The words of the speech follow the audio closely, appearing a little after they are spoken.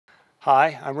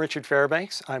Hi, I'm Richard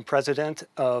Fairbanks. I'm president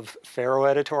of Faro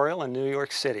Editorial in New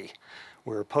York City.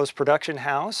 We're a post-production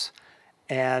house,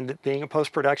 and being a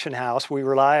post-production house, we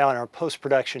rely on our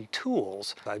post-production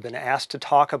tools. I've been asked to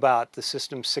talk about the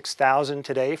System 6000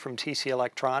 today from TC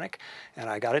Electronic,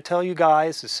 and I got to tell you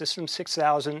guys, the System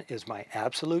 6000 is my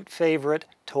absolute favorite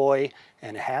toy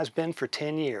and has been for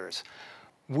 10 years.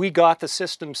 We got the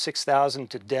System 6000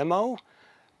 to demo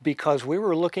because we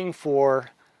were looking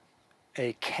for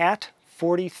a Cat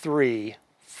 43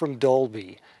 from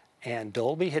Dolby, and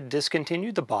Dolby had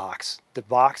discontinued the box. The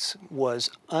box was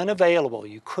unavailable.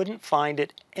 You couldn't find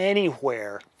it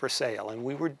anywhere for sale, and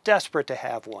we were desperate to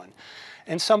have one.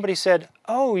 And somebody said,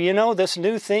 oh, you know, this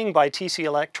new thing by TC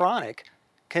Electronic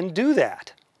can do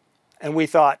that. And we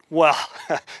thought, well,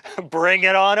 bring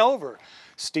it on over.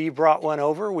 Steve brought one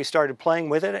over, we started playing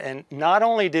with it, and not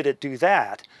only did it do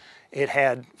that, it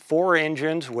had 4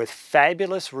 engines with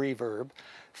fabulous reverb,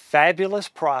 fabulous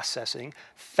processing,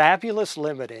 fabulous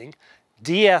limiting,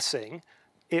 de-essing.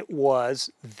 It was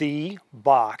the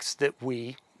box that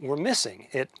we were missing.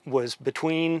 It was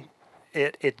between,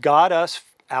 it got us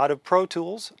out of Pro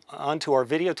Tools onto our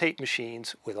videotape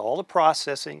machines with all the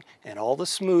processing and all the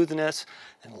smoothness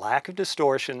and lack of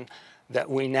distortion that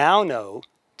we now know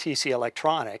TC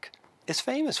Electronic is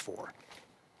famous for.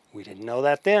 We didn't know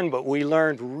that then, but we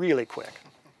learned really quick.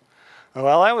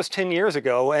 Well, that was 10 years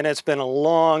ago, and it's been a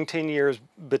long 10 years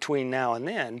between now and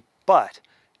then, but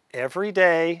every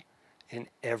day in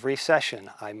every session,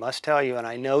 I must tell you, and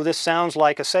I know this sounds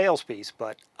like a sales piece,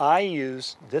 but I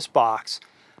use this box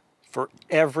for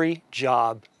every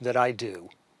job that I do.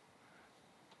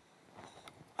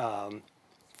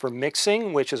 For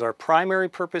mixing, which is our primary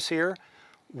purpose here,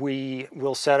 we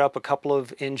will set up a couple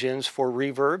of engines for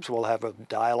reverbs. We'll have a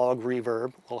dialogue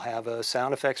reverb. We'll have a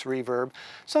sound effects reverb.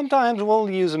 Sometimes we'll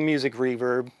use a music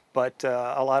reverb, but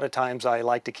a lot of times I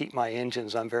like to keep my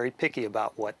engines. I'm very picky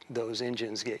about what those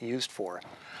engines get used for.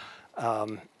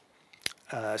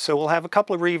 So we'll have a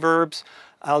couple of reverbs.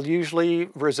 I'll usually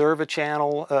reserve a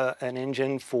channel, an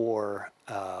engine for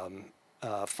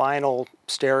final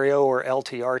stereo or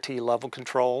LTRT level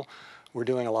control. We're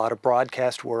doing a lot of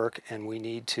broadcast work, and we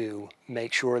need to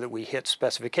make sure that we hit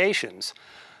specifications.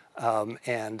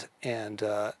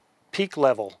 Peak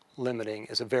level limiting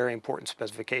is a very important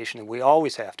specification, and we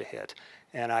always have to hit.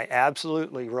 And I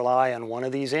absolutely rely on one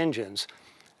of these engines.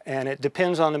 And it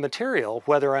depends on the material,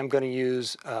 whether I'm going to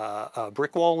use a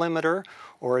brick wall limiter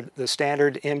or the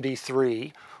standard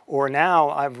MD3, or now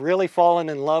I've really fallen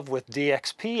in love with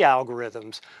DXP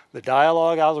algorithms. The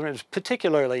dialogue algorithms,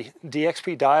 particularly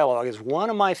DXP dialogue, is one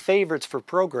of my favorites for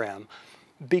program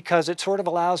because it sort of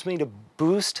allows me to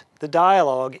boost the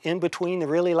dialogue in between the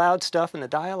really loud stuff, and the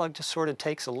dialogue just sort of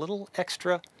takes a little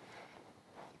extra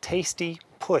tasty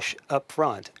push up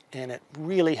front, and it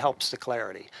really helps the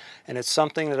clarity. And it's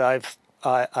something that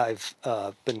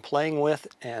I've been playing with,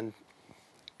 and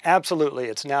absolutely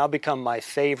it's now become my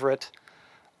favorite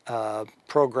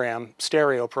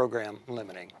stereo program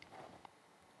limiting.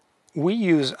 We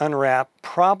use UnWrap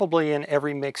probably in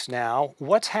every mix now.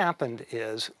 What's happened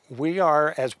is we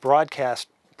are, as broadcast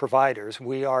providers,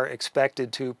 we are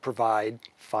expected to provide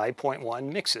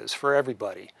 5.1 mixes for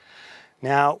everybody.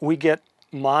 Now we get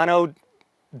mono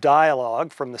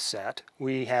dialogue from the set.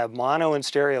 We have mono and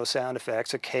stereo sound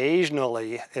effects.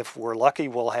 Occasionally, if we're lucky,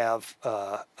 we'll have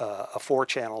a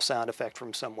 4-channel sound effect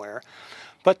from somewhere.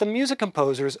 But the music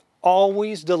composers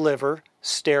always deliver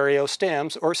stereo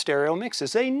stems or stereo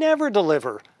mixes. They never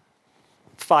deliver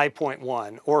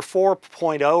 5.1 or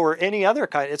 4.0 or any other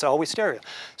kind. It's always stereo.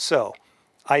 So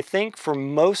I think for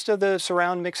most of the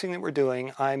surround mixing that we're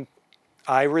doing,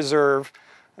 I reserve.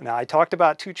 Now I talked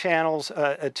about 2 channels.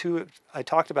 I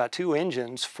talked about 2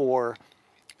 engines for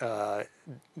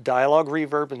dialogue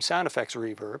reverb and sound effects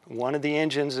reverb. One of the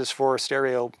engines is for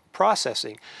stereo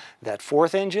processing. That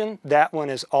 4th engine, that one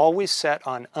is always set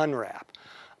on UnWrap.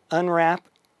 UnWrap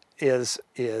is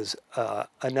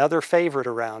another favorite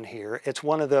around here. It's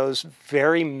one of those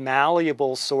very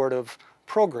malleable sort of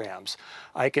programs.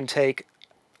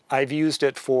 I've used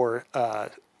it for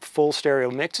full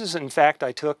stereo mixes. In fact,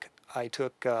 I took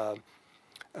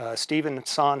Stephen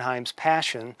Sondheim's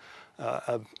Passion,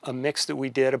 a mix that we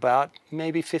did about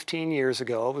maybe 15 years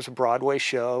ago. It was a Broadway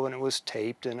show, and it was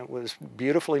taped, and it was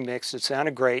beautifully mixed. It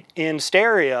sounded great in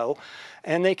stereo,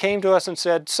 and they came to us and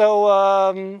said,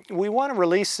 so we want to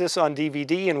release this on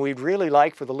DVD, and we'd really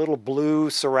like for the little blue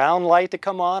surround light to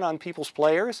come on people's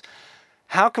players.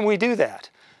 How can we do that?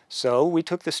 So we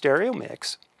took the stereo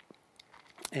mix,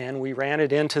 and we ran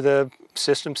it into the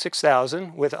System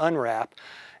 6000 with UnWrap,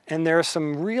 And there are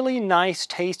some really nice,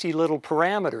 tasty little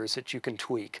parameters that you can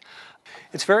tweak.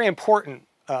 It's very important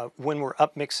when we're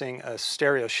upmixing a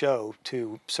stereo show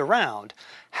to surround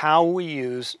how we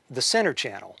use the center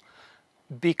channel,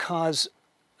 because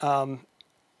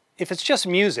if it's just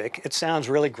music, it sounds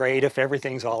really great if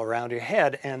everything's all around your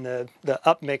head, and the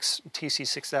upmix,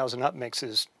 TC6000 upmix,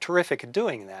 is terrific at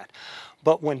doing that.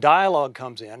 But when dialogue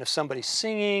comes in, if somebody's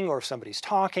singing or if somebody's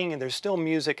talking and there's still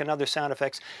music and other sound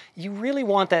effects, you really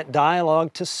want that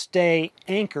dialogue to stay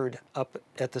anchored up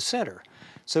at the center.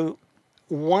 So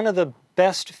one of the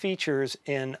best features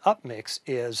in upmix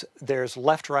is there's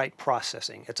left-right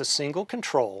processing. It's a single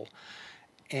control,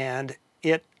 and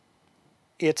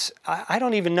I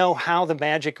don't even know how the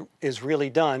magic is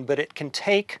really done, but it can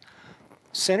take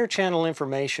center channel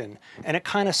information and it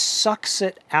kind of sucks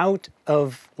it out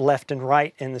of left and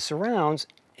right in the surrounds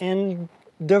and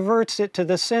diverts it to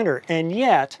the center, and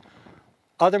yet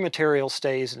other material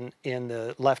stays in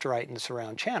the left, right, and the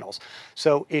surround channels.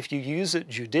 So if you use it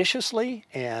judiciously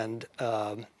and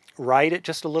write it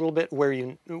just a little bit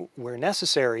where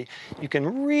necessary, you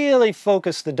can really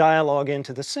focus the dialogue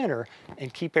into the center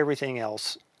and keep everything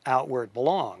else out where it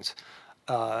belongs.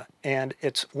 And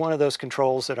it's one of those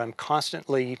controls that I'm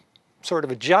constantly sort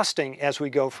of adjusting as we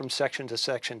go from section to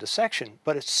section to section.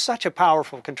 But it's such a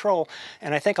powerful control,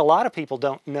 and I think a lot of people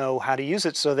don't know how to use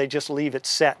it, so they just leave it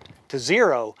set to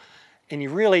 0, and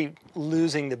you're really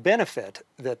losing the benefit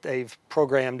that they've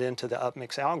programmed into the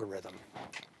upmix algorithm.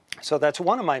 So that's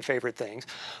one of my favorite things.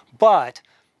 But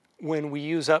when we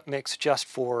use upmix just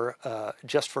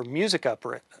for music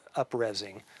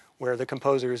upresing, where the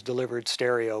composer has delivered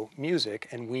stereo music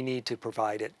and we need to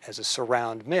provide it as a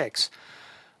surround mix,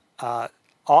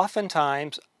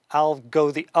 oftentimes I'll go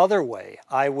the other way.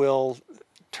 I will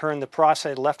turn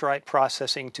the left-right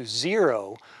processing to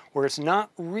 0, where it's not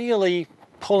really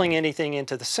pulling anything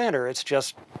into the center. It's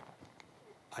just,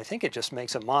 I think it just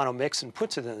makes a mono mix and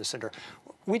puts it in the center.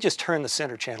 We just turn the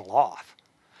center channel off.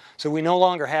 So we no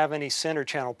longer have any center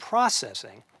channel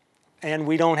processing, and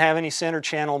we don't have any center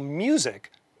channel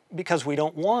music because we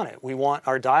don't want it. We want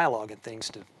our dialogue and things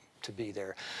to be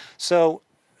there. So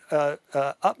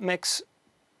upmix,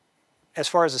 as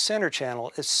far as the center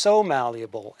channel, is so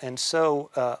malleable and so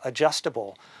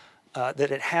adjustable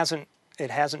that it hasn't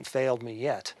failed me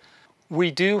yet.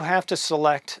 We do have to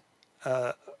select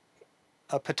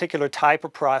a particular type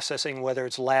of processing, whether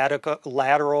it's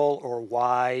lateral or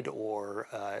wide or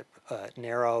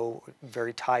narrow,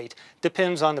 very tight,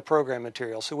 depends on the program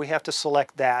material. So we have to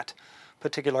select that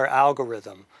particular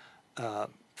algorithm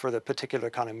for the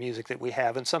particular kind of music that we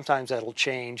have, and sometimes that'll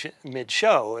change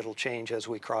mid-show. It'll change as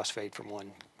we crossfade from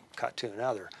one cut to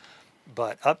another.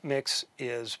 But upmix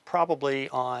is probably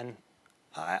on,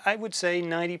 I would say,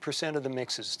 90% of the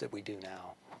mixes that we do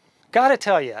now. Gotta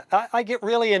tell you, I get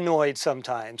really annoyed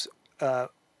sometimes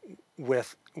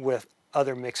with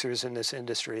other mixers in this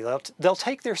industry. They'll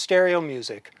take their stereo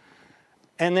music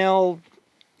and they'll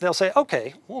say,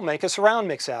 okay, we'll make a surround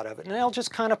mix out of it, and they'll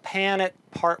just kind of pan it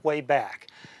part way back.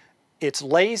 It's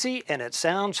lazy and it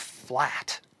sounds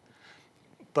flat.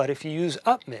 But if you use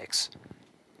upmix,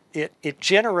 it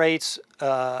generates,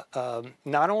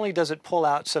 not only does it pull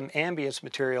out some ambience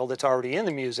material that's already in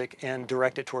the music and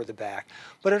direct it toward the back,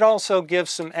 but it also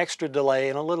gives some extra delay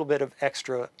and a little bit of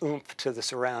extra oomph to the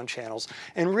surround channels,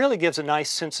 and really gives a nice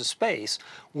sense of space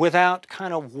without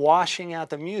kind of washing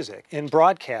out the music. In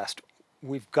broadcast,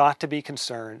 we've got to be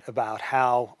concerned about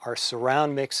how our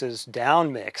surround mixes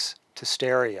down mix to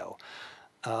stereo.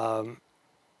 I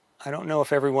don't know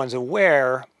if everyone's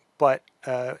aware, but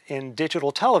in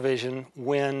digital television,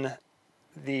 when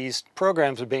these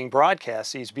programs are being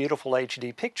broadcast, these beautiful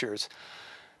HD pictures,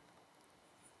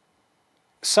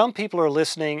 some people are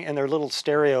listening in their little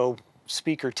stereo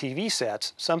speaker TV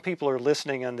sets. Some people are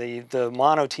listening on the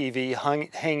mono TV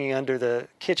hanging under the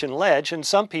kitchen ledge, and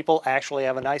some people actually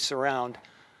have a nice surround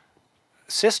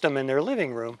system in their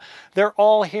living room. They're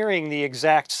all hearing the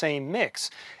exact same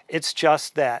mix. It's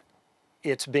just that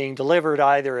it's being delivered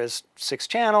either as 6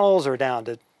 channels or down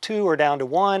to 2 or down to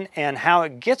 1, and how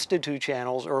it gets to 2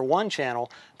 channels or 1 channel,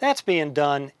 that's being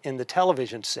done in the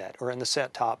television set or in the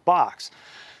set-top box.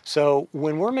 So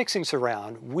when we're mixing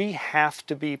surround, we have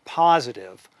to be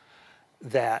positive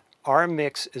that our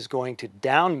mix is going to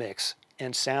down mix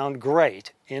and sound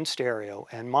great in stereo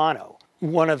and mono.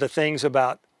 One of the things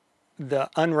about the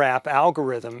UnWrap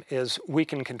algorithm is we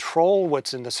can control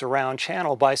what's in the surround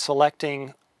channel by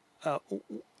selecting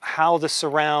how the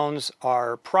surrounds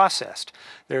are processed.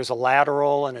 There's a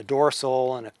lateral and a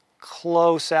dorsal and a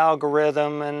close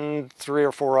algorithm and 3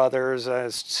 or 4 others,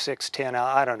 6, 10,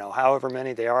 I don't know, however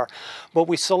many they are. But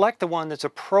we select the one that's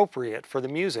appropriate for the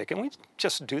music, and we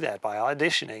just do that by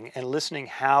auditioning and listening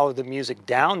how the music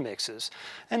down mixes,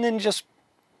 and then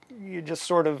you just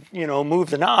sort of, move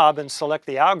the knob and select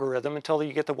the algorithm until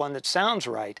you get the one that sounds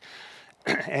right.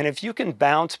 And if you can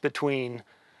bounce between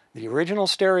the original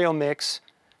stereo mix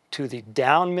to the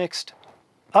down mixed,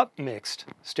 up mixed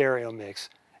stereo mix,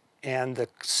 and the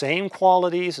same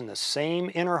qualities and the same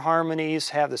inner harmonies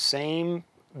have the same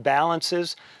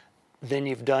balances, then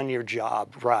you've done your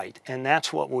job right. And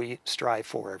that's what we strive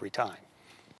for every time.